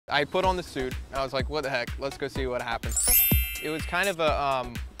I put on the suit. I was like, what the heck? Let's go see what happens. It was kind of a,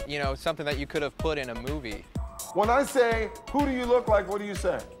 you know, something that you could have put in a movie. When I say, who do you look like, what do you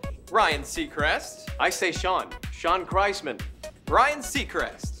say? Ryan Seacrest. I say Shaun Kraisman. Ryan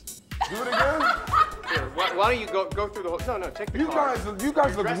Seacrest. Do it again? Here, why don't you go through the whole, no, take the You card.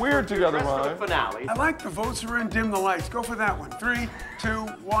 guys look weird together, For Ryan. the finale. I like the votes are in, dim the lights. Go for that one. 3, 2,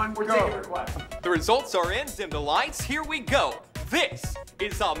 1, We're go. taking requests. The results are in. Dim the lights. Here we go. This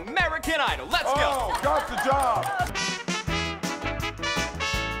is American Idol. Let's go. Oh, got the job.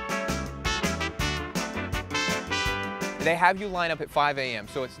 They have you line up at 5 a.m.,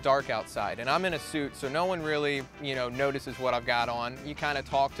 so it's dark outside, and I'm in a suit, so no one really, you know, notices what I've got on. You kind of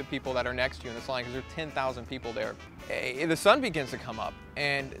talk to people that are next to you in this line, because there are 10,000 people there. The sun begins to come up,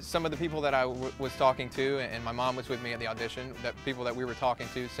 and some of the people that I was talking to, and my mom was with me at the audition, that people that we were talking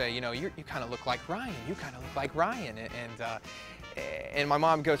to say, you know, you kind of look like Ryan, you kind of look like Ryan, and my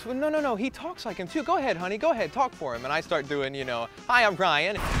mom goes, well, no, he talks like him too. Go ahead, honey, go ahead, talk for him. And I start doing, you know, hi, I'm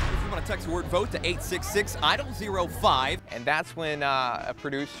Ryan. If you want to text the word vote to 866-IDOL-05. And that's when a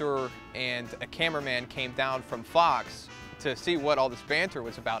producer and a cameraman came down from Fox to see what all this banter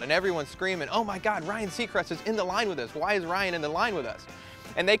was about. And everyone's screaming, oh my God, Ryan Seacrest is in the line with us. Why is Ryan in the line with us?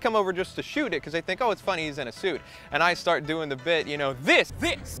 And they come over just to shoot it because they think, oh, it's funny, he's in a suit. And I start doing the bit, you know, this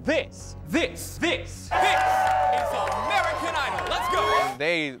is American Idol. Let's go. And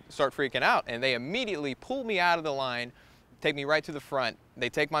they start freaking out, and they immediately pull me out of the line, take me right to the front. They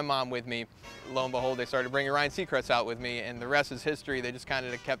take my mom with me. Lo and behold, they started bringing Ryan Seacrest out with me, and the rest is history. They just kind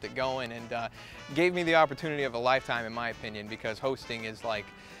of kept it going and gave me the opportunity of a lifetime, in my opinion, because hosting is like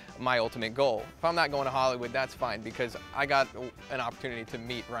my ultimate goal. If I'm not going to Hollywood, that's fine, because I got an opportunity to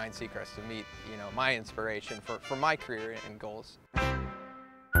meet Ryan Seacrest, to meet, you know, my inspiration for my career and goals.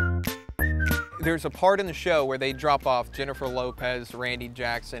 There's a part in the show where they drop off Jennifer Lopez, Randy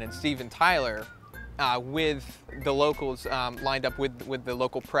Jackson, and Steven Tyler with the locals lined up with the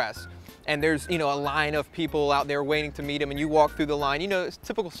local press. And there's, you know, a line of people out there waiting to meet him, and you walk through the line. You know, it's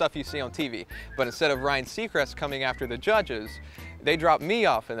typical stuff you see on TV. But instead of Ryan Seacrest coming after the judges, they drop me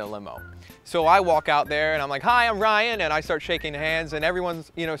off in the limo. So I walk out there and I'm like, hi, I'm Ryan, and I start shaking hands, and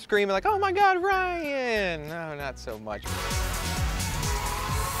everyone's, you know, screaming like, oh my God, Ryan! No, not so much.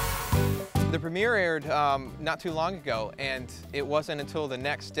 The premiere aired not too long ago, and it wasn't until the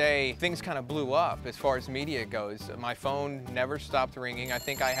next day things kind of blew up as far as media goes. My phone never stopped ringing. I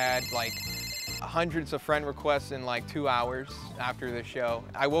think I had like hundreds of friend requests in like 2 hours after the show.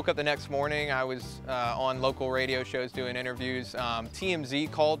 I woke up the next morning, I was on local radio shows doing interviews.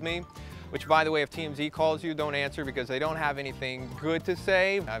 TMZ called me, which, by the way, if TMZ calls you, don't answer, because they don't have anything good to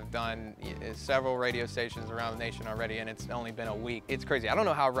say. I've done several radio stations around the nation already, and it's only been a week. It's crazy. I don't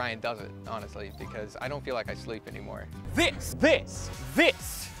know how Ryan does it, honestly, because I don't feel like I sleep anymore. This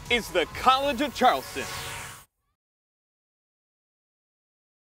is the College of Charleston.